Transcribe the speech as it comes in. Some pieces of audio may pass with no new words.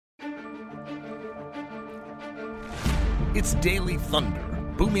It's Daily Thunder,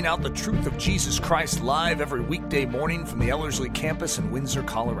 booming out the truth of Jesus Christ live every weekday morning from the Ellerslie campus in Windsor,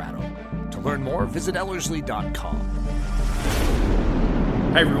 Colorado. To learn more, visit Ellerslie.com.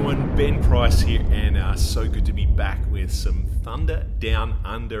 Hey everyone, Ben Price here, and so good to be back with some Thunder Down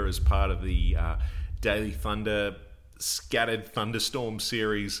Under as part of the Daily Thunder Scattered Thunderstorm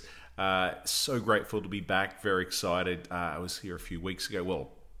series. So grateful to be back, very excited. I was here a few weeks ago. Well,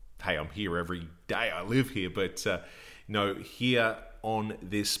 hey, I'm here every day. I live here, but here on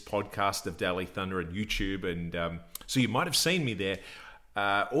this podcast of Daily Thunder and YouTube, and so you might have seen me there,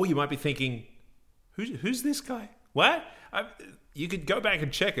 or you might be thinking, who's this guy? What? You could go back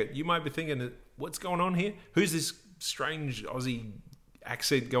and check it. You might be thinking, what's going on here? Who's this strange Aussie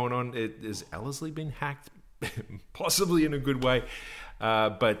accent going on? Has Ellerslie been hacked? Possibly in a good way.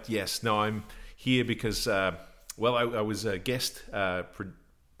 But yes, no, I'm here because, I was a guest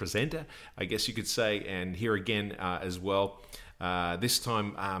presenter, I guess you could say, and here again as well. This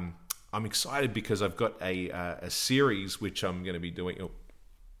time, I'm excited because I've got a series which I'm going to be doing. Oh,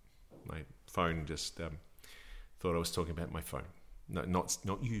 my phone just thought I was talking about my phone. No,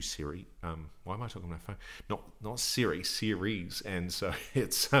 not you, Siri. Why am I talking about my phone? Not Siri, series. And so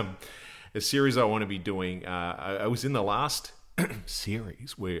it's a series I want to be doing. I was in the last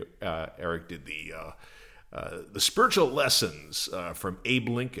series where Eric did the spiritual lessons from Abe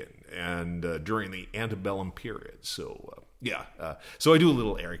Lincoln and during the antebellum period. So so I do a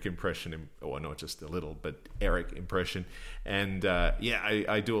little Eric impression, not just a little, but Eric impression. And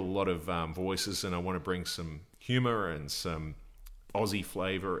I do a lot of voices, and I want to bring some humor and some Aussie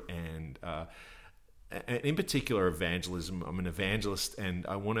flavor, and in particular evangelism. I'm an evangelist, and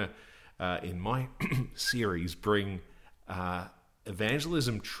I want to, in my series, bring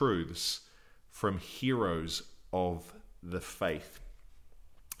evangelism truths from heroes of the faith.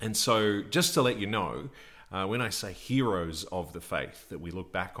 And so just to let you know, when I say heroes of the faith that we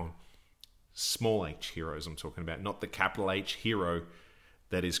look back on, small h heroes I'm talking about, not the capital H hero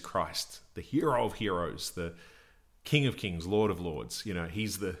that is Christ, the hero of heroes, the King of Kings, Lord of Lords.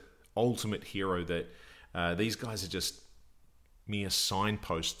 He's the ultimate hero that these guys are just mere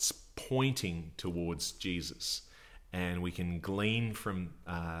signposts pointing towards Jesus. And we can glean from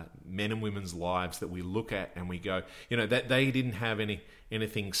men and women's lives that we look at and we go, that they didn't have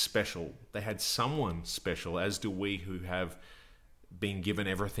anything special. They had someone special, as do we who have been given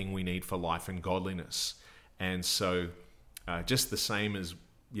everything we need for life and godliness. And so just the same as,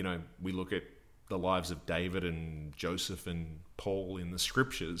 we look at the lives of David and Joseph and Paul in the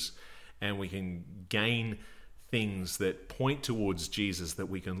scriptures, and we can gain things that point towards Jesus, that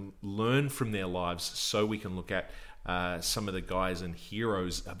we can learn from their lives, so we can look at some of the guys and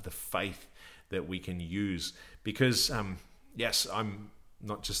heroes of the faith that we can use. Because, yes, I'm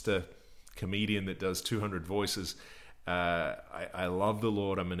not just a comedian that does 200 voices. I love the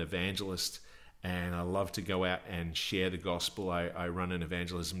Lord. I'm an evangelist, and I love to go out and share the gospel. I run an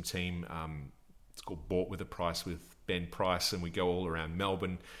evangelism team. It's called Bought with a Price with Ben Price, and we go all around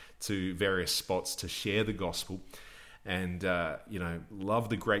Melbourne to various spots to share the gospel. And love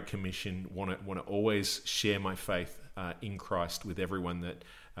the Great Commission. Want to always share my faith in Christ with everyone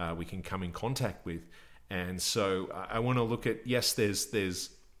that we can come in contact with. And so I want to look at, yes, there's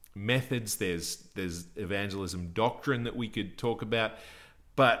methods, there's evangelism doctrine that we could talk about,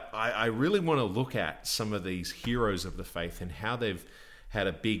 but I really want to look at some of these heroes of the faith and how they've had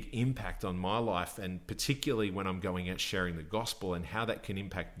a big impact on my life, and particularly when I'm going out sharing the gospel, and how that can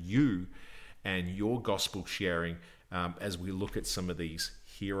impact you and your gospel sharing as we look at some of these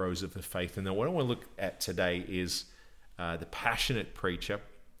heroes of the faith. And then what I want to look at today is the passionate preacher,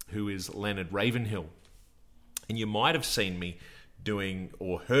 who is Leonard Ravenhill. And you might have seen me doing,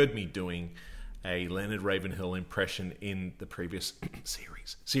 or heard me doing, a Leonard Ravenhill impression in the previous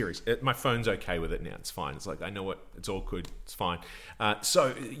series. My phone's okay with it now. It's fine. It's like, I know it's all good. It's fine. I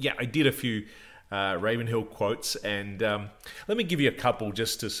did a few Ravenhill quotes, and let me give you a couple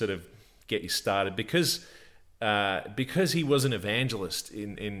just to sort of get you started, because he was an evangelist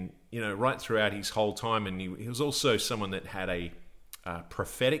in right throughout his whole time, and he was also someone that had a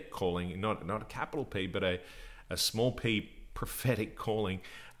prophetic calling, not a capital P, but a small p prophetic calling,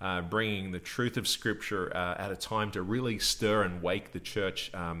 bringing the truth of Scripture at a time to really stir and wake the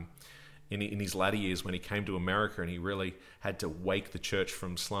church in his latter years when he came to America, and he really had to wake the church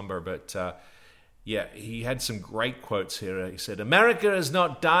from slumber. But he had some great quotes here. He said, "America is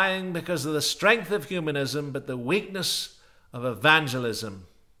not dying because of the strength of humanism, but the weakness of evangelism."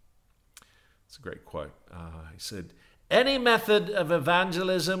 It's a great quote. He said, "Any method of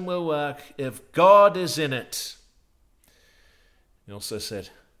evangelism will work if God is in it." He also said,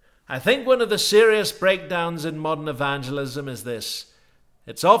 I think one of the serious breakdowns in modern evangelism is this.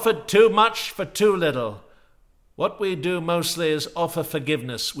 It's offered too much for too little. What we do mostly is offer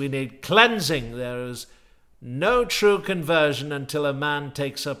forgiveness. We need cleansing. There is no true conversion until a man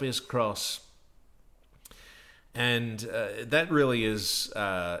takes up his cross. And that really is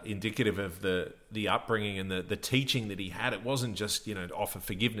indicative of the upbringing and the teaching that he had. It wasn't just, to offer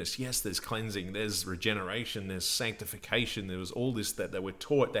forgiveness. Yes, there's cleansing, there's regeneration, there's sanctification. There was all this that they were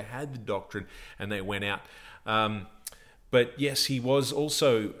taught. They had the doctrine and they went out. But yes, he was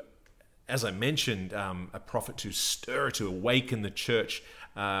also, as I mentioned, a prophet to stir, to awaken the church,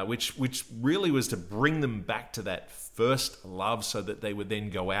 which really was to bring them back to that first love so that they would then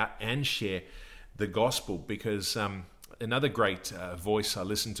go out and share the gospel. Because another great voice I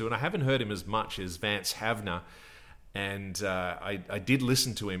listened to, and I haven't heard him as much, as Vance Havner, and I did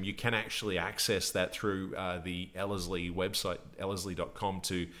listen to him. You can actually access that through the Ellerslie website, ellerslie.com,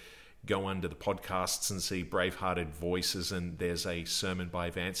 to go under the podcasts and see Bravehearted Voices, and there's a sermon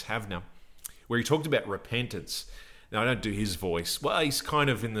by Vance Havner where he talked about repentance. Now, I don't do his voice. Well, he's kind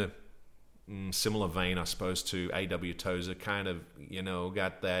of in the similar vein, I suppose, to A.W. Tozer, kind of,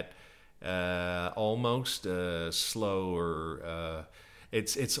 got that almost slower.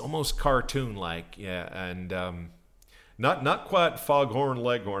 It's almost cartoon-like, yeah, and not quite Foghorn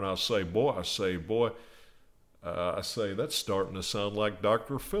Leghorn. I say, boy. I say, that's starting to sound like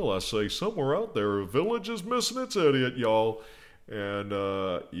Dr. Phil. I say, somewhere out there, a village is missing its idiot, y'all. And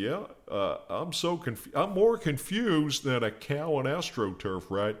I'm more confused than a cow on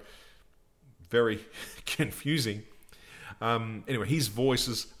AstroTurf, right? Very confusing. Anyway, his voice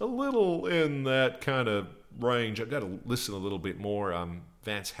is a little in that kind of range. I've got to listen a little bit more.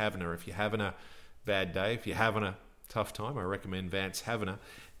 Vance Havner, if you're having a bad day, if you're having a tough time, I recommend Vance Havner.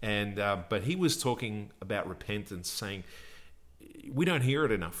 And but he was talking about repentance, saying we don't hear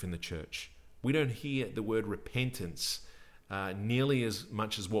it enough in the church. We don't hear the word repentance nearly as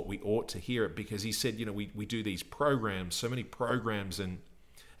much as what we ought to hear it, because he said, we do these programs, so many programs and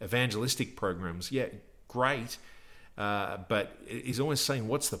evangelistic programs. Yeah, great. But he's always saying,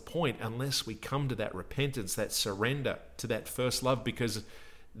 what's the point unless we come to that repentance, that surrender to that first love? Because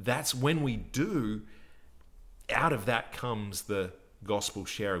that's when we do, out of that comes the gospel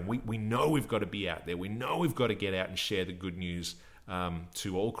sharing. We know we've got to be out there. We know we've got to get out and share the good news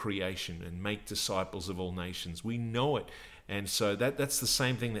to all creation and make disciples of all nations. We know it. And so that's the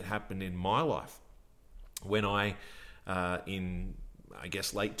same thing that happened in my life. When in I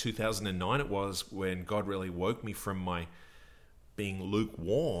guess late 2009 it was, when God really woke me from my being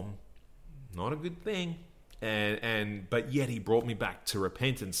lukewarm, not a good thing, but yet he brought me back to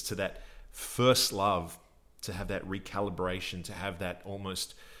repentance, to that first love, to have that recalibration, to have that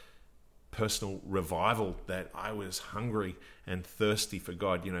almost personal revival, that I was hungry and thirsty for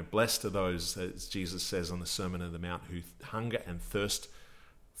God. Blessed are those, as Jesus says on the Sermon on the Mount, who hunger and thirst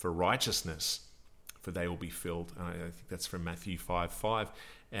for righteousness, for they will be filled. I think that's from Matthew 5:5,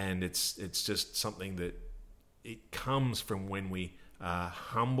 and it's just something that it comes from when we are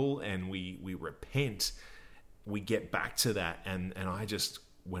humble and we repent. We get back to that, and I just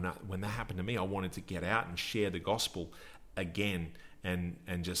when that happened to me, I wanted to get out and share the gospel again, and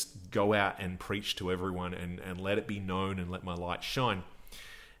just go out and preach to everyone and let it be known and let my light shine.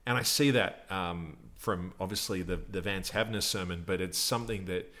 And I see that from obviously the Vance Havner sermon, but it's something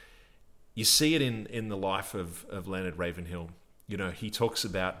that you see it in the life of Leonard Ravenhill. He talks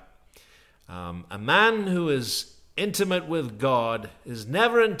about a man who is intimate with God is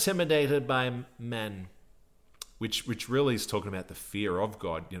never intimidated by men, which really is talking about the fear of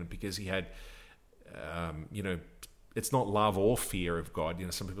God, because he had, it's not love or fear of God.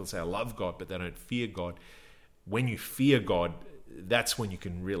 Some people say, I love God, but they don't fear God. When you fear God, that's when you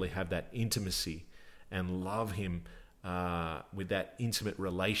can really have that intimacy and love him with that intimate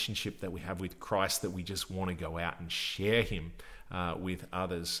relationship that we have with Christ, that we just want to go out and share him with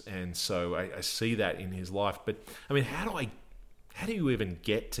others. And so I see that in his life. But I mean, how do you even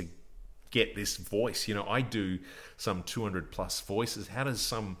get this voice? I do some 200 plus voices. How does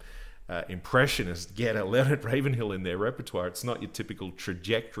some impressionist get a Leonard Ravenhill in their repertoire? It's not your typical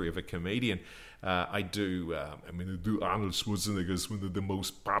trajectory of a comedian. I do Arnold Schwarzenegger is one of the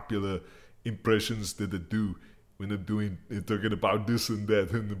most popular impressions that I do when I'm talking about this and that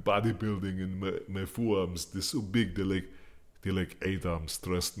and the bodybuilding, and my forearms, they're so big, they're like 8 arms,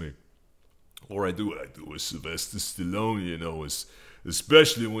 trust me. Or I do a Sylvester Stallone,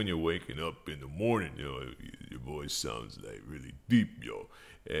 especially when you're waking up in the morning, your voice sounds like really deep,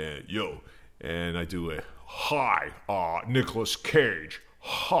 and I do a hi, Nicolas Cage,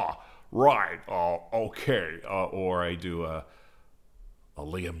 ha, right, okay, or I do a a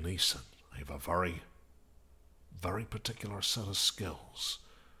Liam Neeson. I have a very, very particular set of skills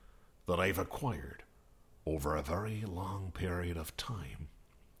that I've acquired over a very long period of time.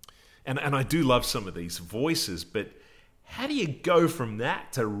 And I do love some of these voices, but how do you go from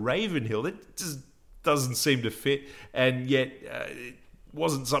that to Ravenhill? It just doesn't seem to fit, and yet it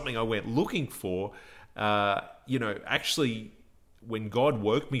wasn't something I went looking for. Actually, when God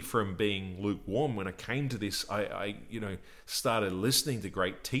woke me from being lukewarm, when I came to this, I started listening to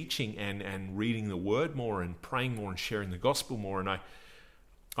great teaching and reading the Word more and praying more and sharing the gospel more. And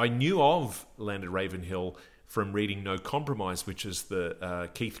I knew of Leonard Ravenhill from reading No Compromise, which is the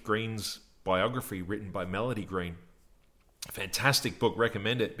Keith Green's biography written by Melody Green. Fantastic book,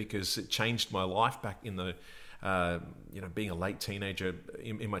 recommend it because it changed my life back in the, being a late teenager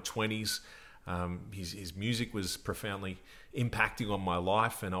in my 20s. His music was profoundly impacting on my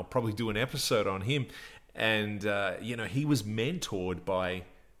life, and I'll probably do an episode on him. And, he was mentored by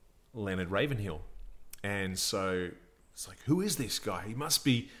Leonard Ravenhill. And so it's like, who is this guy? He must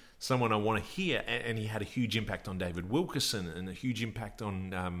be someone I want to hear. And he had a huge impact on David Wilkerson and a huge impact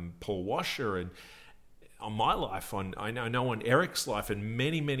on Paul Washer and on my life. I know on Eric's life and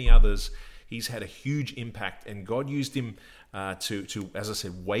many, many others. He's had a huge impact, and God used him to, as I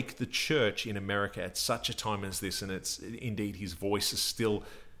said, wake the church in America at such a time as this. And it's indeed his voice is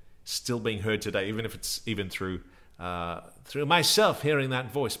still being heard today, even if it's even through myself hearing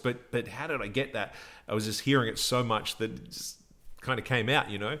that voice. But how did I get that? I was just hearing it so much that it just kind of came out,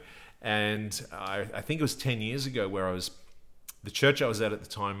 And I think it was 10 years ago where the church I was at the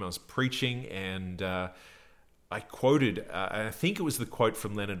time, I was preaching, and I quoted, I think it was the quote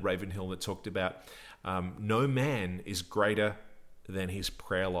from Leonard Ravenhill that talked about, no man is greater than his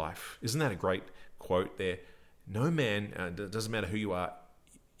prayer life. Isn't that a great quote there? No man, it doesn't matter who you are,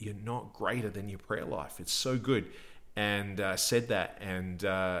 you're not greater than your prayer life. It's so good. And said that, and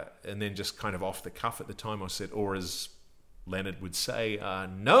then just kind of off the cuff at the time I said, or as Leonard would say,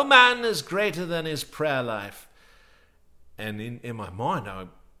 no man is greater than his prayer life. And in my mind,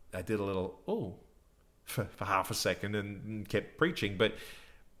 I did a little, for half a second and kept preaching. But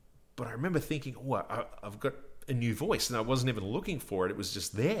I remember thinking, I've got a new voice, and I wasn't even looking for it. It was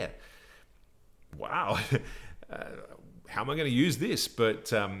just there. Wow. How am I going to use this?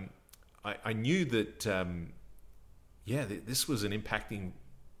 But I knew that, this was an impacting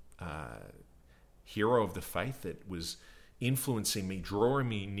hero of the faith that was influencing me, drawing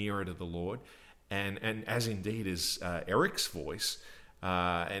me nearer to the Lord. And as indeed is Eric's voice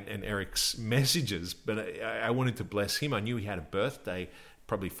and Eric's messages. But I wanted to bless him. I knew he had a birthday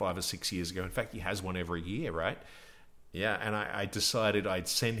probably 5 or 6 years ago. In fact, he has one every year, right? Yeah, and I decided I'd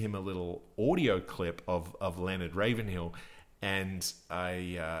send him a little audio clip of Leonard Ravenhill. And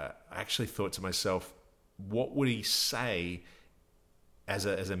I actually thought to myself, what would he say as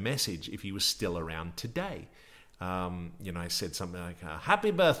a message if he was still around today? I said something like,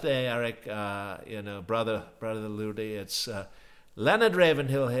 happy birthday, Eric, brother Ludi. It's Leonard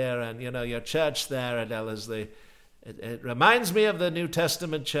Ravenhill here, and, your church there at Ellerslie. It reminds me of the New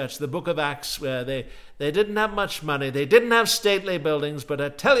Testament church, the book of Acts, where they didn't have much money. They didn't have stately buildings, but I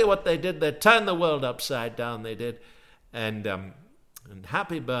tell you what they did. They turned the world upside down, they did. And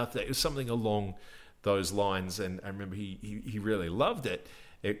happy birthday. It was something along those lines, and I remember he really loved it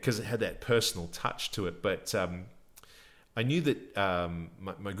because it had that personal touch to it. But I knew that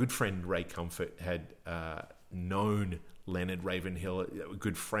my good friend Ray Comfort had known Leonard Ravenhill,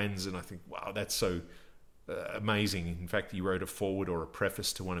 good friends, and I think, wow, that's so amazing. In fact, he wrote a foreword or a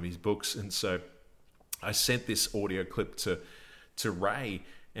preface to one of his books, and so I sent this audio clip to Ray,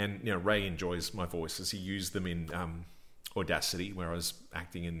 and Ray enjoys my voices. He used them in Audacity, where I was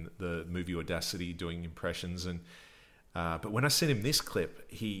acting in the movie Audacity, doing impressions, and but when I sent him this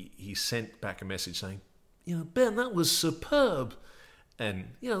clip, he sent back a message saying, Ben, that was superb, and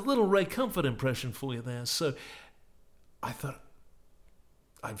a little Ray Comfort impression for you there. So I thought,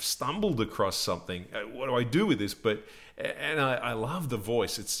 I've stumbled across something. What do I do with this? And I love the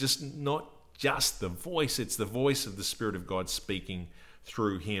voice. It's just not just the voice. It's the voice of the Spirit of God speaking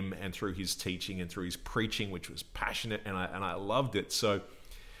through him and through his teaching and through his preaching, which was passionate, and I loved it. So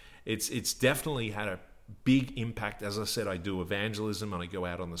it's definitely had a big impact. As I said, I do evangelism and I go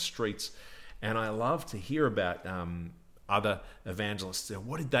out on the streets, and I love to hear about other evangelists.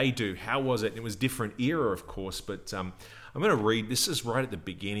 What did they do? How was it? And it was a different era, of course, but I'm going to read. This is right at the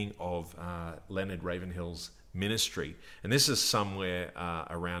beginning of Leonard Ravenhill's ministry, and this is somewhere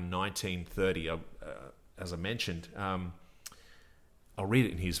around 1930, as I mentioned. I'll read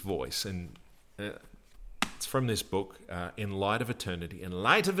it in his voice, and it's from this book, In Light of Eternity. In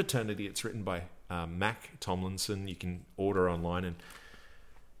Light of Eternity, it's written by Mac Tomlinson. You can order online, and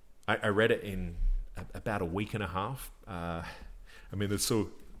I read it in about a week and a half. It's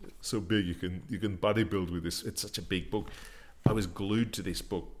so big. You can bodybuild with this. It's such a big book. I was glued to this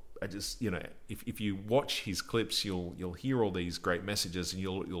book. I just, if you watch his clips, you'll hear all these great messages, and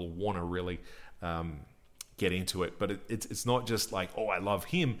you'll want to really get into it. But it's not just like, oh, I love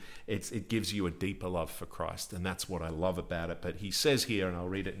him. It gives you a deeper love for Christ, and that's what I love about it. But he says here, and I'll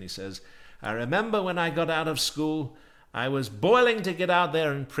read it, and he says, I remember when I got out of school, I was boiling to get out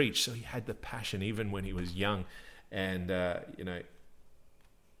there and preach. So he had the passion even when he was young. And,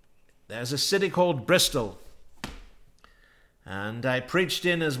 there's a city called Bristol, and I preached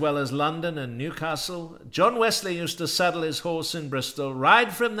in as well as London and Newcastle. John Wesley used to saddle his horse in Bristol,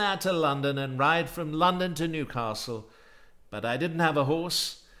 ride from there to London, and ride from London to Newcastle. But I didn't have a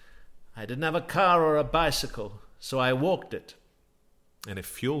horse. I didn't have a car or a bicycle, so I walked it. And if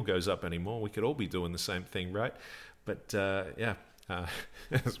fuel goes up anymore, we could all be doing the same thing, right? But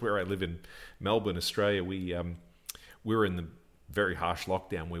that's where I live in Melbourne, Australia. We were in the very harsh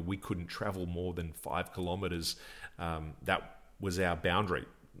lockdown where we couldn't travel more than 5 kilometres. That was our boundary.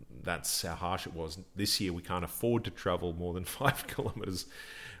 That's how harsh it was. This year we can't afford to travel more than 5 kilometres,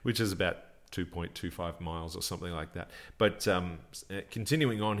 which is about 2.25 miles or something like that. But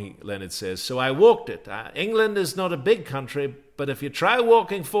continuing on, Leonard says, so I walked it. England is not a big country, but if you try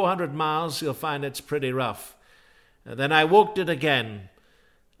walking 400 miles, you'll find it's pretty rough. And then I walked it again.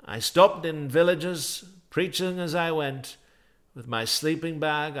 I stopped in villages, preaching as I went. With my sleeping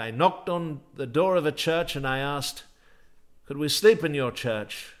bag, I knocked on the door of a church and I asked, could we sleep in your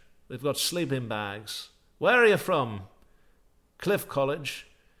church? We've got sleeping bags. Where are you from? Cliff College.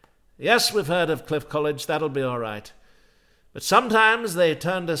 Yes, we've heard of Cliff College. That'll be all right. But sometimes they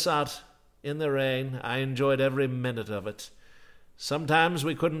turned us out in the rain. I enjoyed every minute of it. Sometimes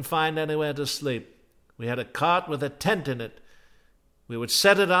we couldn't find anywhere to sleep. We had a cart with a tent in it. We would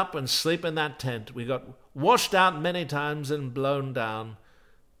set it up and sleep in that tent. We got washed out many times and blown down.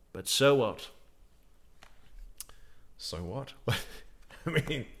 But so what? So what?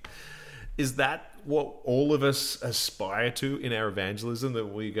 Is that what all of us aspire to in our evangelism? That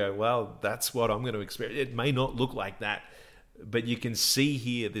we go, well, that's what I'm going to experience. It may not look like that, but you can see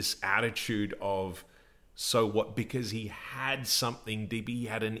here this attitude of, so what? Because he had something deep. He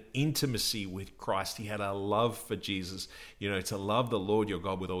had an intimacy with Christ. He had a love for Jesus. To love the Lord your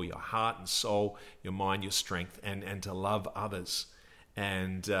God with all your heart and soul, your mind, your strength, and to love others.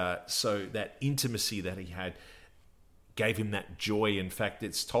 And so that intimacy that he had gave him that joy. In fact,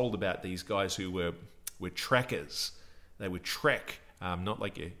 it's told about these guys who were trekkers. They would trek, not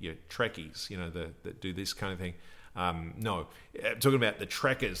like your Trekkies, that do this kind of thing. No, talking about the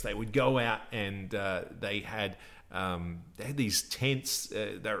trekkers. They would go out and they had these tents.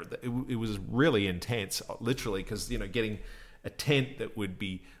 It was really intense, literally, because getting a tent that would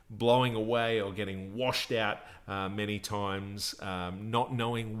be blowing away or getting washed out many times, not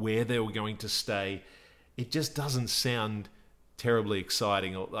knowing where they were going to stay. It just doesn't sound terribly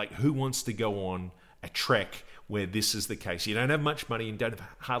exciting. Like, who wants to go on a trek where this is the case? You don't have much money, you don't have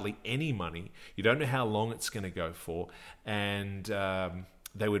hardly any money, you don't know how long it's going to go for, and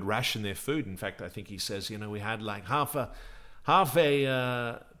they would ration their food. In fact, I think he says, we had like half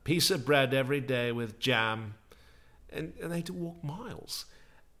a piece of bread every day with jam, and they had to walk miles.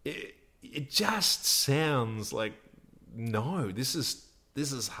 It just sounds like, no, this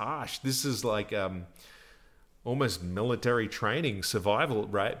is harsh. This is like almost military training, survival,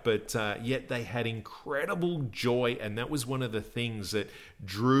 right? But yet they had incredible joy, and that was one of the things that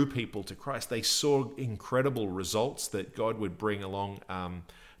drew people to Christ. They saw incredible results that God would bring along.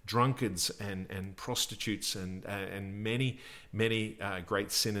 Drunkards and prostitutes and many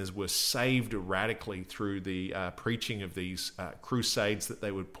great sinners were saved radically through the preaching of these crusades that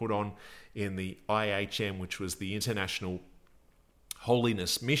they would put on in the IHM, which was the International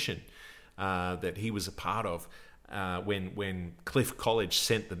Holiness Mission that he was a part of. When Cliff College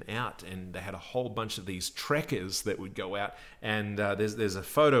sent them out, and they had a whole bunch of these trekkers that would go out, and there's a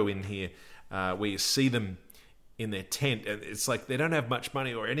photo in here where you see them in their tent, and it's like they don't have much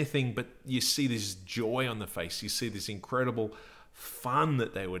money or anything, but you see this joy on the face, you see this incredible fun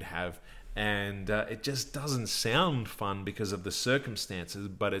that they would have, and it just doesn't sound fun because of the circumstances,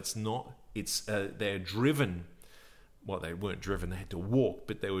 but it's not. They're driven. Well, they weren't driven, they had to walk,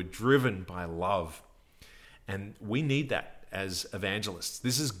 but they were driven by love. And we need that as evangelists.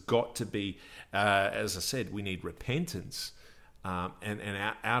 This has got to be, as I said, we need repentance.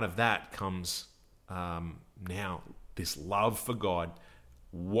 And out of that comes now this love for God.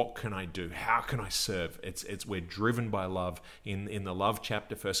 What can I do? How can I serve? We're driven by love. In the love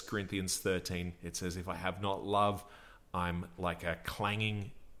chapter, 1 Corinthians 13, it says, if I have not love, I'm like a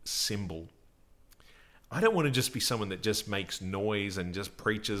clanging symbol. I don't want to just be someone that just makes noise and just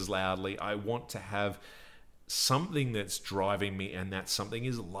preaches loudly. I want to have something that's driving me, and that something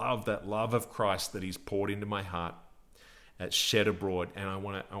is love, that love of Christ that He's poured into my heart, that's shed abroad. And I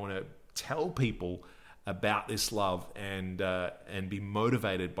want to tell people about this love and be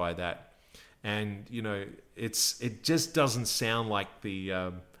motivated by that. And it just doesn't sound like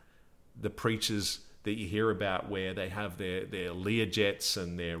the preachers that you hear about where they have their Learjets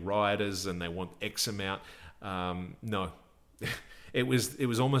and their riders and they want X amount. No, it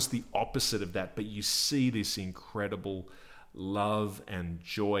was almost the opposite of that. But you see this incredible love and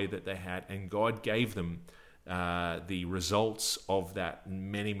joy that they had, and God gave them the results of that.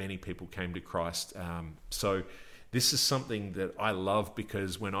 Many, many people came to Christ. So this is something that I love,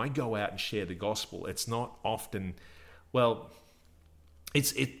 because when I go out and share the gospel, it's not often, well,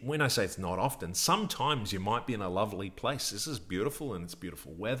 when I say it's not often, sometimes you might be in a lovely place. This is beautiful, and it's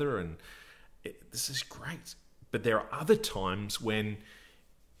beautiful weather, and this is great. But there are other times when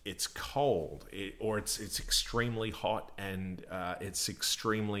it's cold, or it's extremely hot, and it's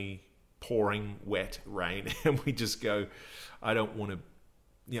extremely pouring wet rain, and we just go, I don't want to.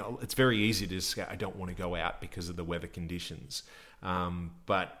 It's very easy to say, I don't want to go out because of the weather conditions.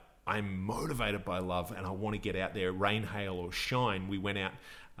 But I'm motivated by love, and I want to get out there, rain, hail, or shine. We went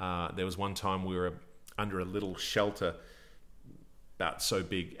out. There was one time we were under a little shelter about so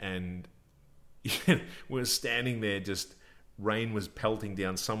big, and we were standing there, just rain was pelting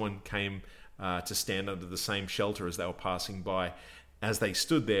down. Someone came to stand under the same shelter as they were passing by. As they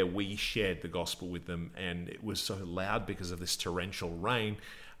stood there, we shared the gospel with them, and it was so loud because of this torrential rain,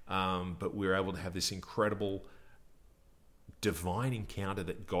 but we were able to have this incredible divine encounter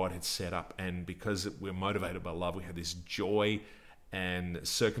that God had set up. And because we're motivated by love, we had this joy, and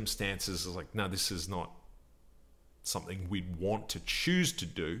circumstances was like, no, this is not something we'd want to choose to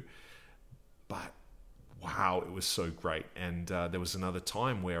do, but wow, it was so great. And there was another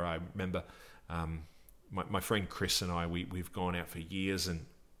time where I remember my friend Chris and I, we've gone out for years, and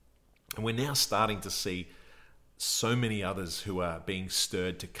we're now starting to see so many others who are being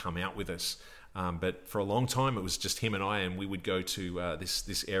stirred to come out with us. But for a long time, it was just him and I, and we would go to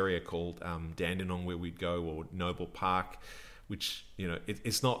this area called Dandenong, where we'd go, or Noble Park, which,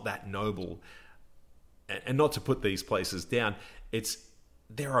 it's not that noble. And not to put these places down,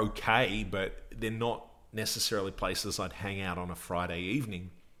 they're okay, but they're not necessarily places I'd hang out on a Friday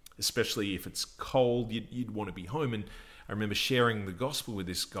evening, especially if it's cold. You'd want to be home. And I remember sharing the gospel with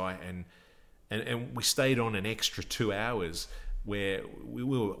this guy, and we stayed on an extra 2 hours, where we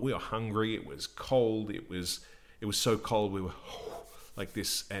were hungry. It was cold. It was so cold. We were like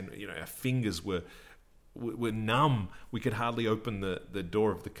this, and our fingers were numb. We could hardly open the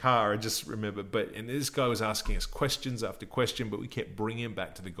door of the car. I just remember, and this guy was asking us questions after question, but we kept bringing him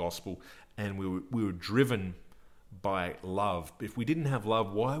back to the gospel, and we were driven by love. If we didn't have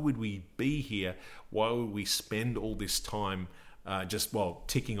love, why would we be here? Why would we spend all this time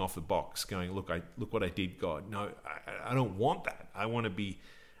ticking off a box, going, look what I did, God? No, I don't want that. I want to be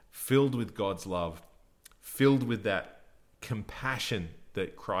filled with God's love, filled with that compassion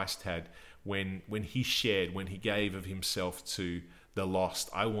that Christ had when he shared, when he gave of himself to the lost.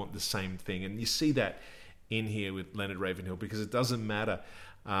 I want the same thing. And you see that in here with Leonard Ravenhill, because it doesn't matter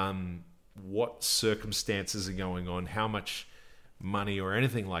what circumstances are going on, how much money or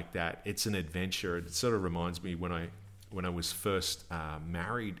anything like that. It's an adventure. It sort of reminds me when I was first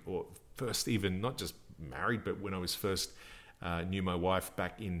married, or first even not just married, but when I was first knew my wife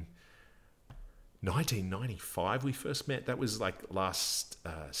back in 1995, we first met. That was like last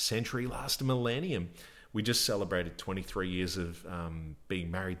century, last millennium. We just celebrated 23 years of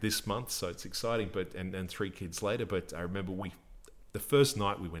being married this month, so it's exciting. But and 3 kids later. But I remember the first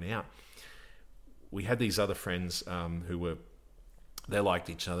night we went out, we had these other friends who they liked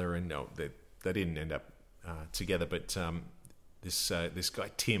each other, and no, they didn't end up together. But this guy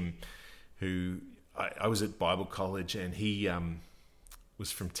Tim, who I was at Bible college, and he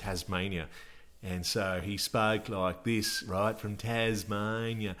was from Tasmania. And so he spoke like this, right, from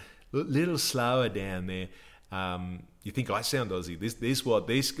Tasmania, a little slower down there. You think I sound Aussie. This what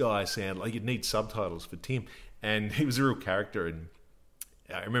this guy sound like. You'd need subtitles for Tim. And he was a real character. And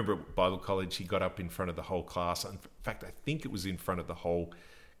I remember at Bible college, he got up in front of the whole class. In fact, I think it was in front of the whole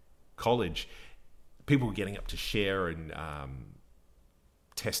college. People were getting up to share and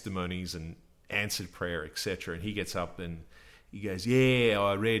testimonies and answered prayer, etc. And he gets up and he goes, yeah,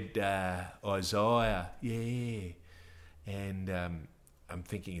 I read Isaiah, yeah. And I'm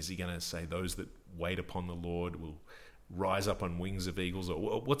thinking, is he going to say those that wait upon the Lord will rise up on wings of eagles?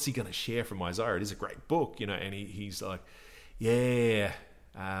 Or what's he going to share from Isaiah? It is a great book, And he's like, yeah,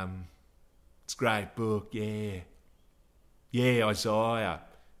 It's a great book, yeah. Yeah, Isaiah.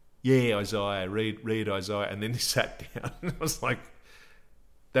 Yeah, Isaiah. Read Isaiah. And then he sat down and I was like,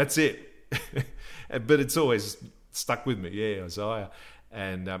 that's it. But it's always stuck with me. Yeah, Isaiah.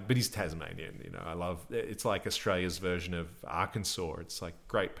 And but he's Tasmanian, I love. It's like Australia's version of Arkansas. It's like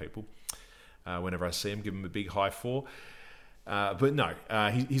great people. Whenever I see him, give him a big high four. But no,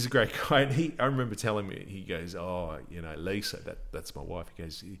 he's a great guy. And I remember telling me, he goes, "Oh, Lisa, that's my wife." He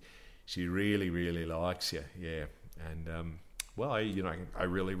goes, "She really, really likes you." Yeah, and I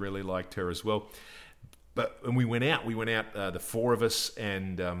really, really liked her as well. But when we went out, the four of us,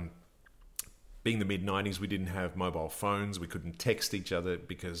 and being the mid-90s, we didn't have mobile phones. We couldn't text each other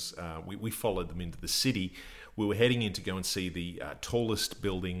because we followed them into the city. We were heading in to go and see the tallest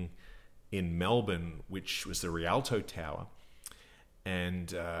building in Melbourne, which was the Rialto Tower.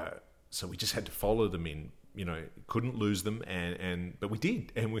 And so we just had to follow them in, couldn't lose them. But we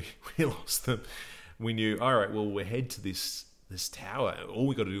did, and we lost them. We knew, all right, well, we'll head to this tower. All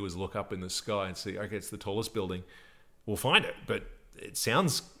we got to do is look up in the sky and see, okay, it's the tallest building. We'll find it. But it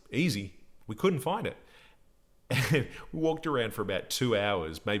sounds easy. We couldn't find it. And we walked around for about 2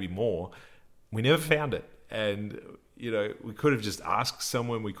 hours, maybe more. We never found it. And, we could have just asked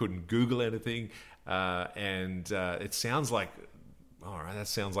someone. We couldn't Google anything. It sounds like, all right, that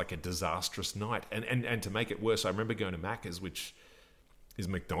sounds like a disastrous night. And to make it worse, I remember going to Macca's, which is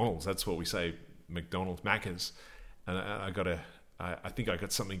McDonald's. That's what we say, McDonald's, Macca's. And I think I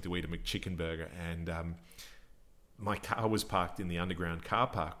got something to eat, a McChicken burger. And my car was parked in the underground car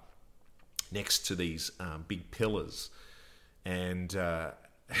park next to these big pillars, and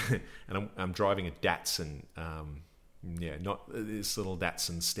I'm driving a Datsun, not this little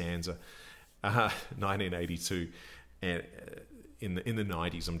Datsun Stanza, 1982, and in the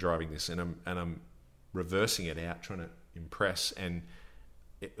 90s I'm driving this, and I'm reversing it out, trying to impress, and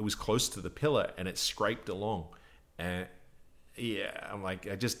it was close to the pillar, and it scraped along, and I'm like,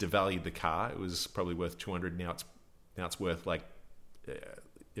 I just devalued the car. It was probably worth $200. Now it's worth like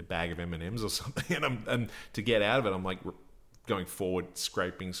a bag of M&Ms or something, and to get out of it, I'm like going forward,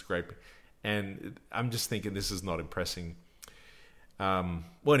 scraping, and I'm just thinking, this is not impressing. Well,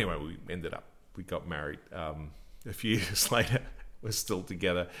 anyway, we got married a few years later. We're still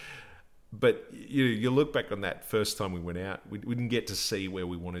together, but you look back on that first time we went out, we didn't get to see where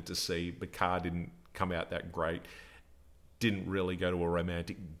we wanted to see. The car didn't come out that great, didn't really go to a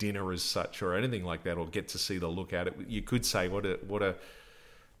romantic dinner as such or anything like that, or get to see the look at it. You could say what a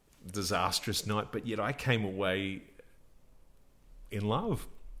disastrous night, but yet I came away in love,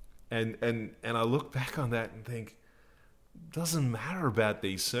 and I look back on that and think, it doesn't matter about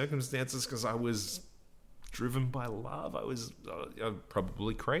these circumstances, because I was driven by love. I was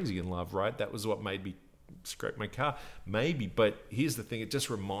probably crazy in love, right? That was what made me scrape my car, maybe. But here's the thing, it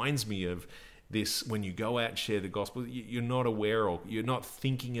just reminds me of this: when you go out and share the gospel, you're not aware, or you're not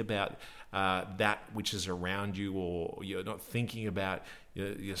thinking about that which is around you, or you're not thinking about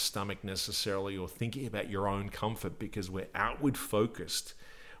your stomach necessarily, or thinking about your own comfort, because we're outward focused.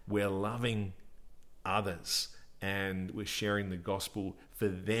 We're loving others, and we're sharing the gospel for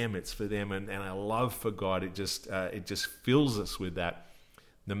them. It's for them, and our love for God, it just fills us with that.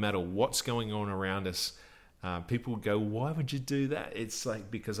 No matter what's going on around us, people go, why would you do that? It's like,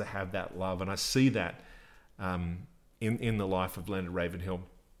 because I have that love, and I see that in the life of Leonard Ravenhill.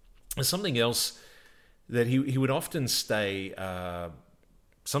 There's something else that he would often stay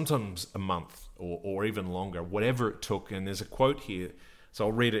sometimes a month or even longer, whatever it took. And there's a quote here, so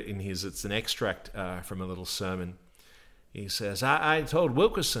I'll read it in his. It's an extract from a little sermon. He says, I told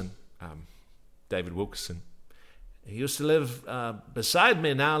Wilkerson, David Wilkerson, he used to live beside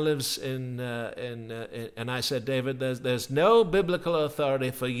me, now lives in and I said, David, there's no biblical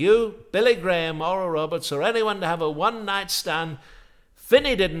authority for you, Billy Graham, Oral Roberts, or anyone to have a one-night stand.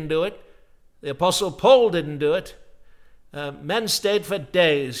 Finney didn't do it. The Apostle Paul didn't do it. Men stayed for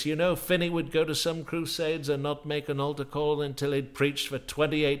days. Finney would go to some crusades and not make an altar call until he'd preached for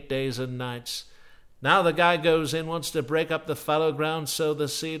 28 days and nights. Now the guy goes in, wants to break up the fallow ground, sow the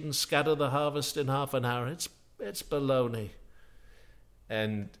seed, and scatter the harvest in half an hour. It's baloney.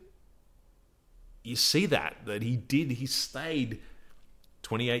 And you see that he stayed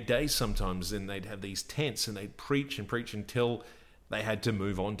 28 days sometimes, and they'd have these tents, and they'd preach and preach until they had to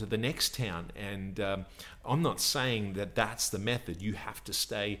move on to the next town. And I'm not saying that that's the method. You have to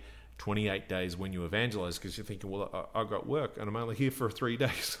stay 28 days when you evangelize, because you're thinking, well, I got work and I'm only here for 3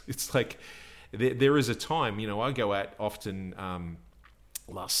 days. It's like, there is a time, I go out often.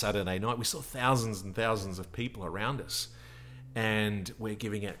 Last Saturday night, we saw thousands and thousands of people around us, and we're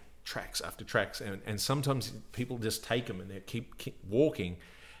giving it tracks after tracks, and sometimes people just take them and they keep walking.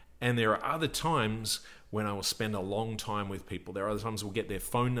 And there are other times when I will spend a long time with people. There are other times we'll get their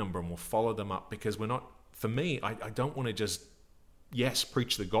phone number and we'll follow them up, because we're not, for me, I don't want to just,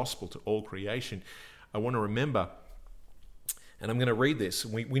 preach the gospel to all creation. I want to remember, and I'm going to read this.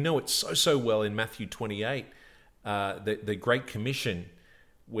 We know it so well in Matthew 28, the Great Commission,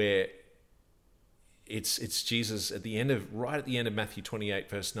 where it's Jesus right at the end of Matthew 28,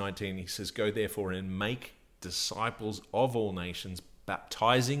 verse 19. He says, "Go therefore and make disciples of all nations,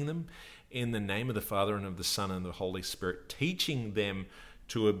 baptizing them in the name of the Father and of the Son and the Holy Spirit, teaching them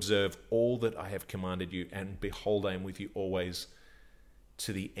to observe all that I have commanded you. And behold, I am with you always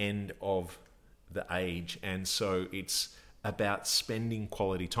to the end of the age." And so it's about spending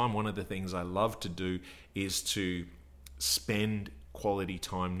quality time. One of the things I love to do is to spend quality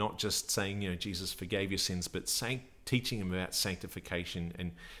time, not just saying, Jesus forgave your sins, but teaching them about sanctification,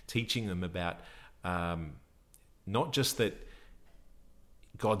 and teaching them about not just that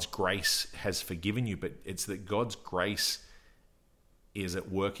God's grace has forgiven you, but it's that God's grace is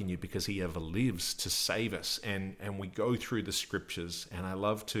at work in you because he ever lives to save us. And we go through the scriptures, and I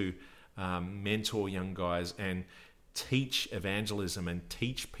love to mentor young guys and teach evangelism and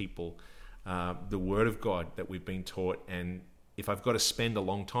teach people the word of God that we've been taught. And if I've got to spend a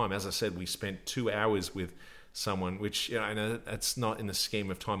long time, as I said, we spent 2 hours with someone, which I know that's not in the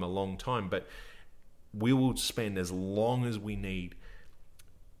scheme of time a long time, but we will spend as long as we need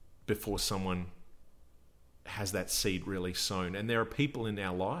before someone has that seed really sown. And there are people in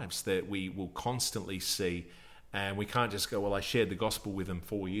our lives that we will constantly see, and we can't just go, well, I shared the gospel with them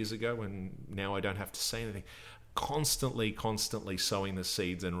 4 years ago and now I don't have to say anything. Constantly sowing the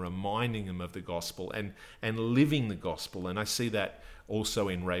seeds and reminding them of the gospel and living the gospel. And I see that also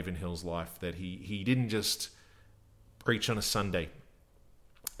in Ravenhill's life, that he didn't just preach on a Sunday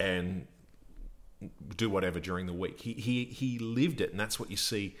and do whatever during the week. He lived it, and that's what you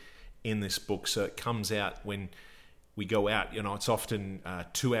see in this book. So it comes out when we go out. It's often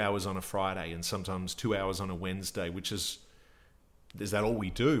 2 hours on a Friday and sometimes 2 hours on a Wednesday, which is that all we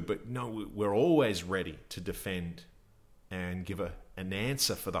do? But no, we're always ready to defend and give an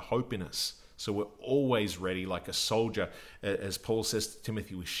answer for the hope in us. So we're always ready, like a soldier. As Paul says to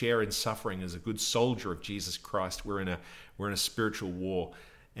Timothy, we share in suffering as a good soldier of Jesus Christ. We're in a spiritual war,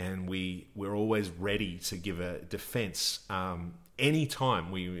 and we're always ready to give a defense.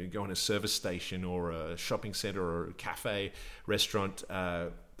 Anytime we go in a service station or a shopping center or a cafe, restaurant,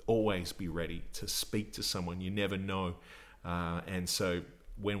 always be ready to speak to someone. You never know. And so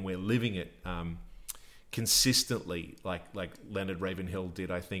when we're living it consistently, like Leonard Ravenhill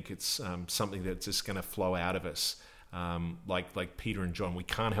did, I think it's something that's just going to flow out of us. Like Peter and John, we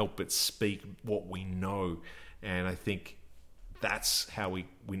can't help but speak what we know. And I think that's how we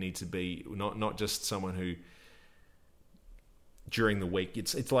need to be, not just someone who during the week,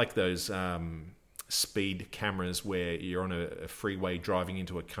 it's like those speed cameras where you're on a freeway driving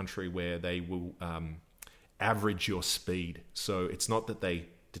into a country where they will average your speed. So it's not that they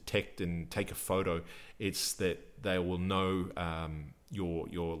detect and take a photo, it's that they will know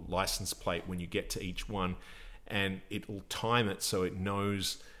your license plate when you get to each one, and it will time it so it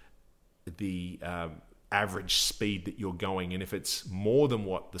knows the average speed that you're going. And if it's more than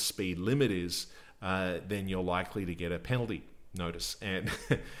what the speed limit is, then you're likely to get a penalty notice. And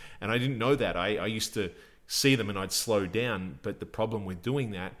I didn't know that. I used to see them and I'd slow down, but the problem with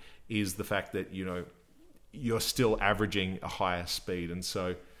doing that is the fact that you're still averaging a higher speed. And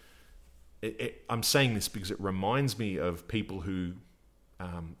so I'm saying this because it reminds me of people who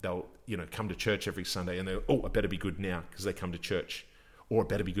they'll come to church every Sunday and they're, I better be good now because they come to church, or it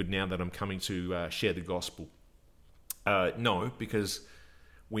better be good now that I'm coming to share the gospel. No, because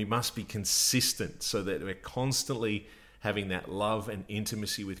we must be consistent so that we're constantly having that love and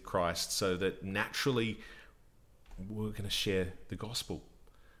intimacy with Christ, so that naturally we're going to share the gospel.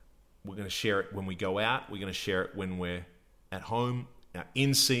 We're going to share it when we go out. We're going to share it when we're at home,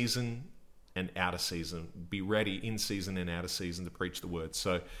 in season and out of season. Be ready in season and out of season to preach the word.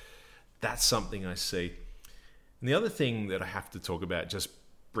 So that's something I see. And the other thing that I have to talk about just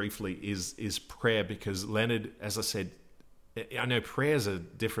briefly is prayer, because Leonard, as I said, I know prayer is a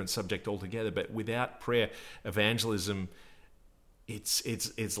different subject altogether, but without prayer, evangelism,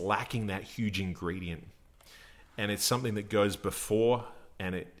 it's lacking that huge ingredient. And it's something that goes before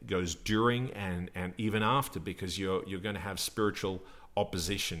and it goes during and even after, because you're going to have spiritual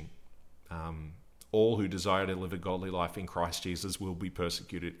opposition. All who desire to live a godly life in Christ Jesus will be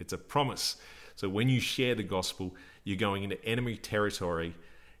persecuted. It's a promise. So when you share the gospel, you're going into enemy territory.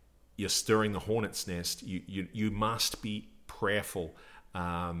 You're stirring the hornet's nest. You must be prayerful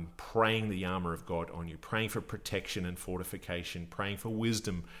praying the armor of God on you, praying for protection and fortification, praying for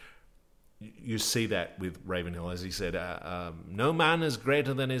wisdom. You see that with Ravenhill, as he said, no man is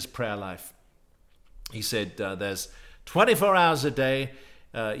greater than his prayer life. He said, there's 24 hours a day.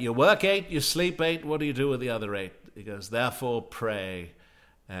 You work 8, you sleep 8. What do you do with the other 8? He goes, therefore pray.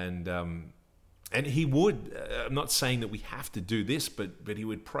 And he would, I'm not saying that we have to do this, but he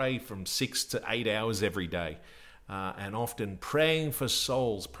would pray from 6 to 8 hours every day. And often praying for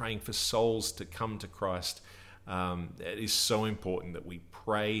souls to come to Christ. It is so important that we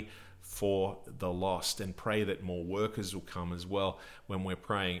pray for the lost and pray that more workers will come as well when we're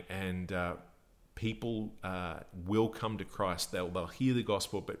praying. And people will come to Christ. They'll hear the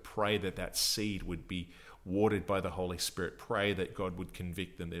gospel, but pray that seed would be watered by the Holy Spirit. Pray that God would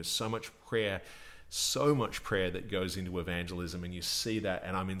convict them. There's so much prayer that goes into evangelism, and you see that.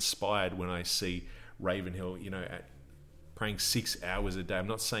 And I'm inspired when I see Ravenhill, praying 6 hours a day. I'm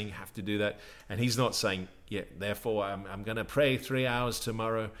not saying you have to do that, and he's not saying, therefore I'm going to pray 3 hours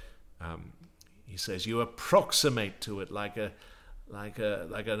tomorrow. He says you approximate to it like an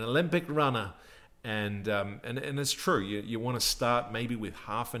Olympic runner, and it's true. You want to start maybe with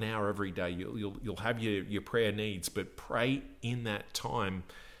half an hour every day. You'll have your prayer needs, but pray in that time.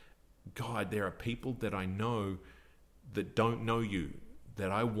 God, there are people that I know that don't know you,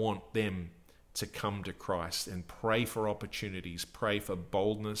 that I want them to come to Christ, and pray for opportunities, pray for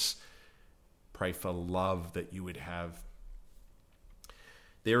boldness, pray for love that you would have.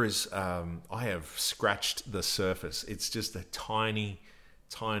 There is, I have scratched the surface. It's just a tiny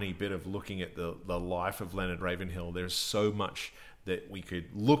bit of looking at the life of Leonard Ravenhill. There's so much that we could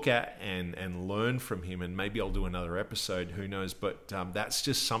look at and learn from him, and maybe I'll do another episode, who knows, but that's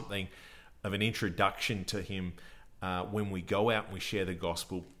just something of an introduction to him. When we go out and we share the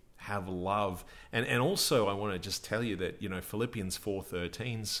gospel, have love. And also I want to just tell you that, Philippians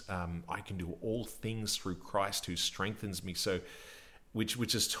 4:13's, I can do all things through Christ who strengthens me. So,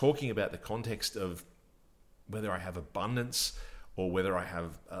 which is talking about the context of whether I have abundance or whether I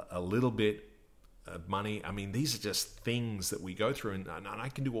have a little bit of money. I mean, these are just things that we go through, and I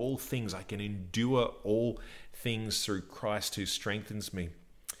can do all things. I can endure all things through Christ who strengthens me.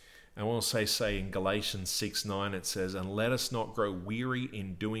 And we'll say in Galatians 6:9, it says, and let us not grow weary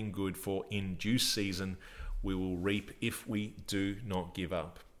in doing good, for in due season we will reap if we do not give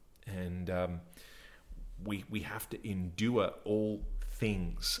up. And we have to endure all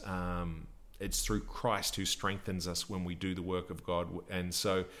things. It's through Christ who strengthens us when we do the work of God. And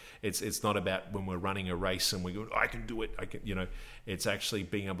so it's not about when we're running a race and we go, I can do it. It's actually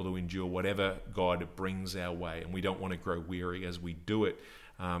being able to endure whatever God brings our way. And we don't want to grow weary as we do it,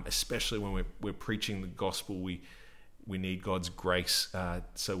 especially when we're preaching the gospel. We need God's grace.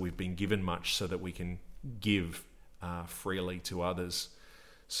 So we've been given much so that we can give freely to others.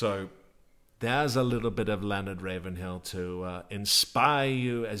 So there's a little bit of Leonard Ravenhill to inspire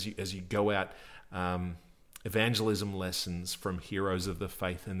you as you go out. Evangelism lessons from heroes of the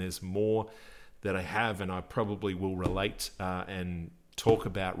faith, and there's more that I have, and I probably will relate and talk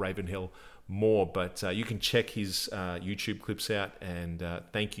about Ravenhill more. But you can check his YouTube clips out. And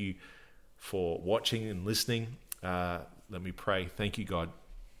thank you for watching and listening. Let me pray. Thank you, God,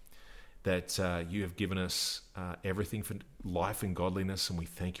 that you have given us everything for life and godliness, and we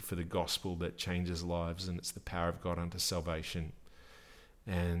thank you for the gospel that changes lives, and it's the power of God unto salvation.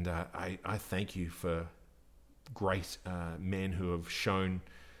 And I thank you for great men who have shown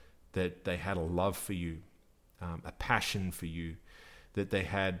that they had a love for you, a passion for you, that they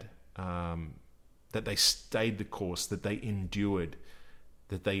had, that they stayed the course, that they endured,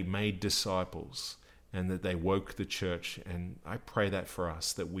 that they made disciples, and that they woke the church. And I pray that for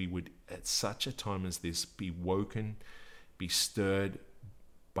us, that we would, at such a time as this, be woken, be stirred,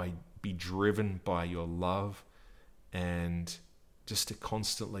 be driven by your love, and just to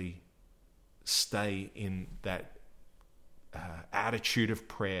constantly stay in that attitude of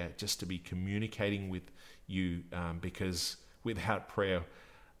prayer, just to be communicating with you, because without prayer,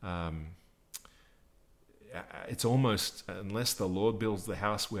 it's almost, unless the Lord builds the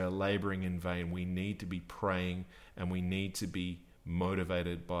house, we are laboring in vain. We need to be praying, and we need to be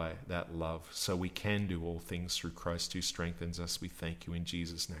motivated by that love, so we can do all things through Christ who strengthens us. We thank you in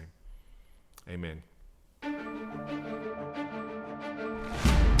Jesus' name. Amen.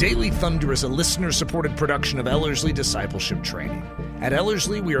 Daily Thunder is a listener-supported production of Ellerslie Discipleship Training. At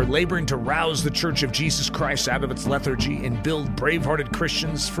Ellerslie, we are laboring to rouse the Church of Jesus Christ out of its lethargy and build brave-hearted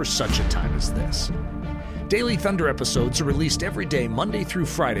Christians for such a time as this. Daily Thunder episodes are released every day, Monday through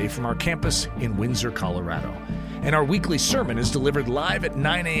Friday, from our campus in Windsor, Colorado. And our weekly sermon is delivered live at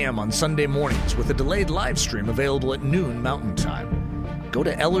 9 a.m. on Sunday mornings, with a delayed live stream available at noon Mountain Time. Go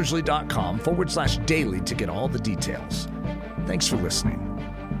to Ellerslie.com/daily to get all the details. Thanks for listening.